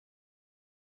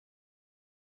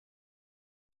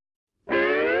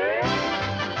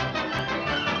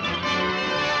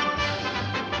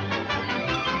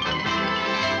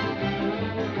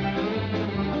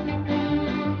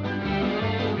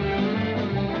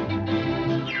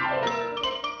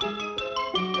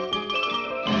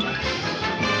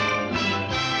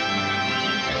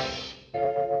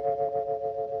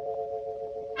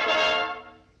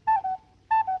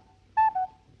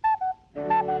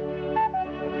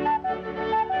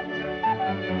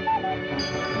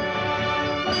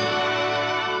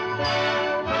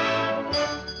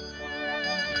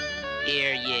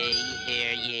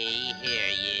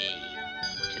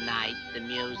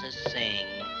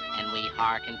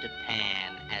to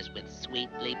pan as with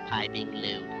sweetly piping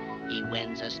lute he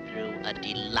wends us through a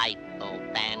delightful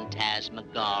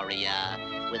phantasmagoria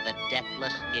with the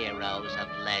deathless heroes of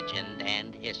legend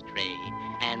and history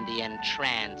and the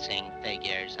entrancing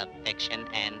figures of fiction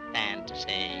and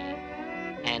fantasy.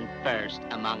 And first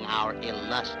among our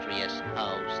illustrious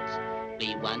hosts,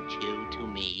 we want you to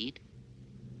meet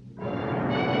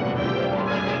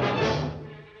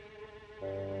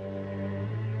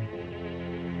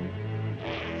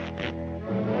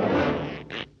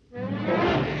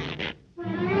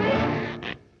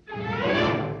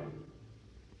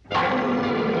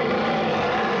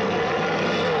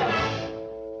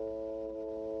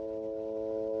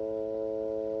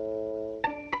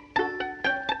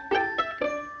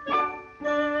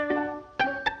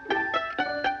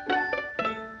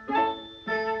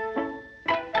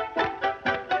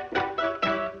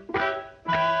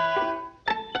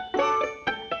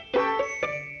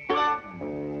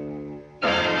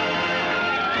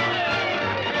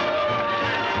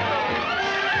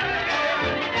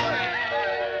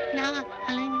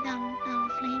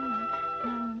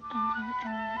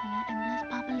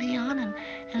Leon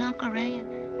and Uncle Ray.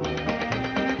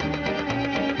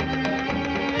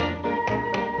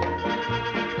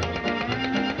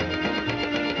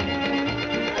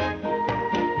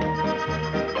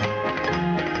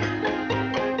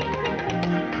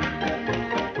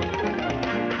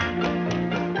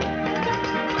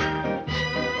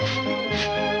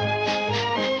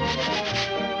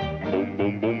 Boom,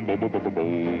 boom, boom, boom, boom,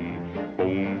 boom, boom,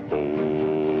 boom,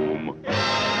 boom.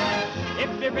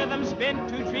 If the rhythm's been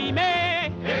too dreamy,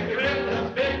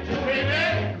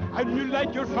 And you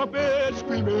like your trumpet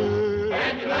screaming,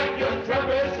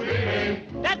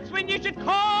 that's when you should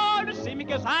call to see me,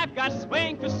 'cause I've got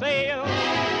swing for sale.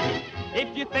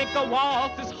 If you think a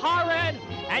waltz is horrid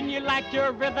and you like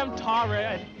your rhythm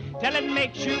torrid, till it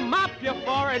makes you mop your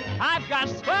forehead, I've got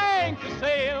swing for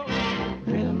sale.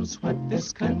 Rhythm's what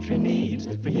this country needs.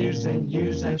 For years and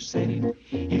years I've said,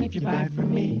 if you buy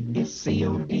from me, it's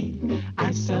COD.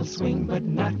 I sell swing, but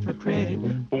not for credit.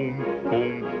 Boom, boom,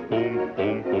 boom, boom,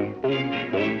 boom, boom,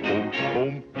 boom, boom,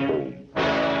 boom, boom.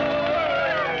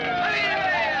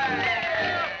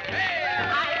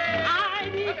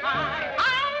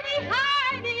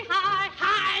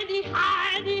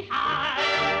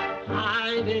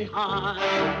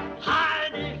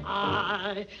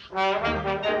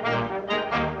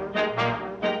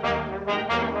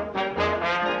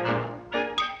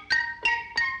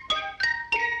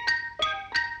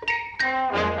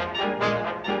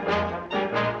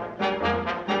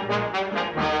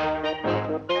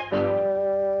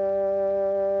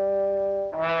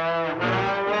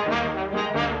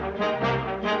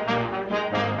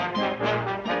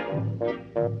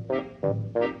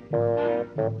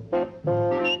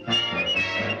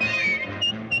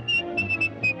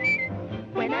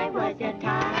 When I was a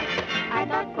child, I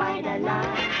thought quite a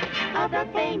lot of the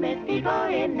famous people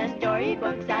in the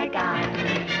storybooks I got.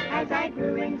 As I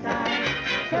grew in size,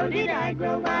 so did I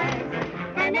grow wise,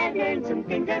 and I've learned some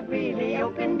things that really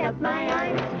opened up my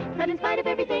eyes. But in spite of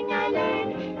everything I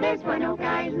learned, there's one old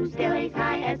guy who still is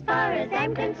high as far as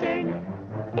I'm concerned.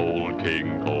 Old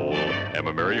King Cole, am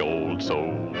a merry old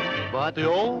soul. but the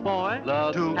old boy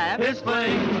loves to have his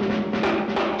fling.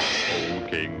 Old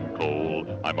King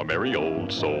Cole, I'm a merry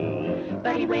old soul.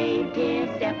 But he waved his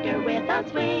scepter with a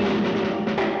swing.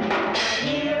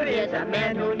 Here is a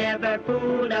man who never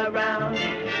fooled around,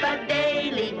 but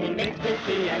daily he makes me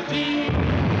see a G.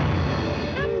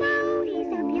 And now he's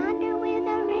up yonder with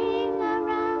a ring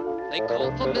around. They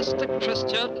called for Mr.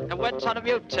 Christian and went on a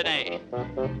mutiny.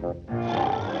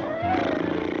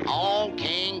 Old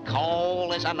King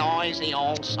Cole is a noisy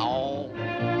old soul.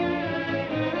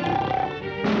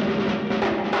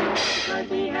 Because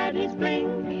he had his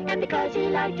fling, and because he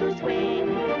liked to swing.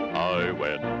 I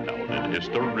went down in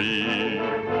history.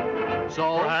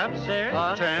 So perhaps there's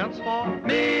a chance for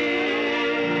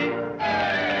me.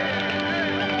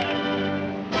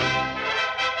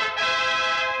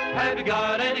 Have you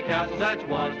got any castles that you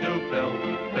want to fill,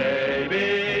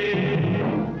 baby?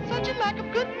 Such a lack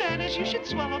of good manners, you should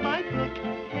swallow my book,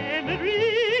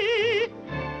 Henry.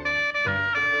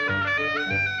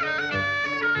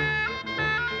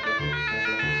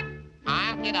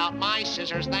 I'll get out my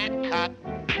scissors, that cut.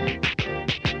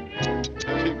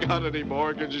 You got any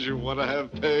mortgages you want to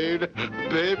have paid,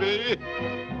 baby?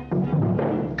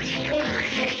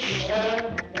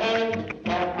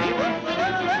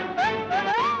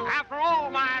 After all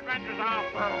my adventures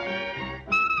off-road.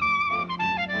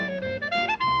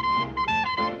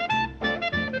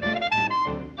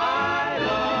 I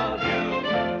love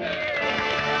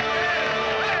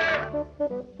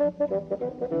you. Help!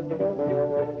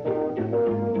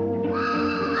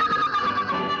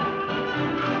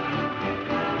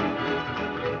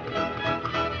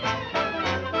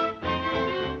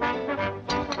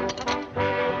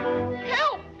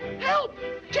 Help!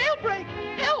 Jailbreak!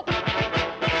 Help!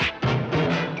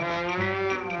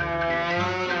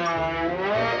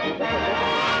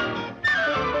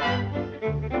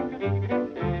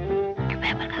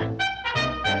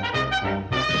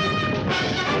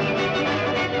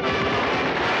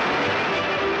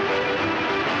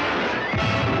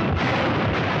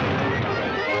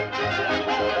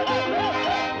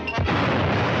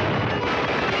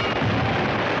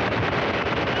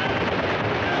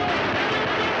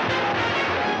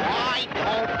 Why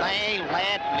don't they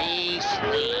let me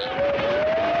sleep?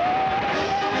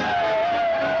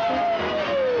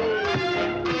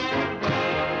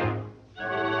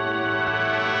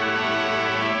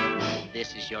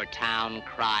 This is your town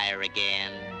crier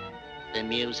again. The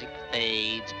music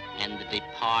fades and the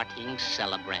departing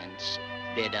celebrants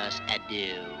bid us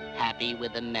adieu, happy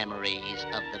with the memories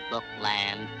of the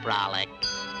Bookland frolic.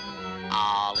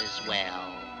 All is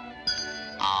well.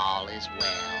 All is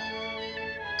well.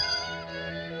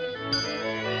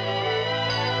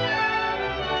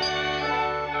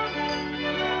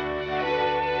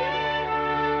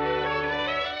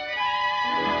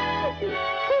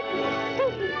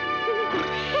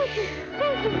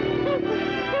 Thank you.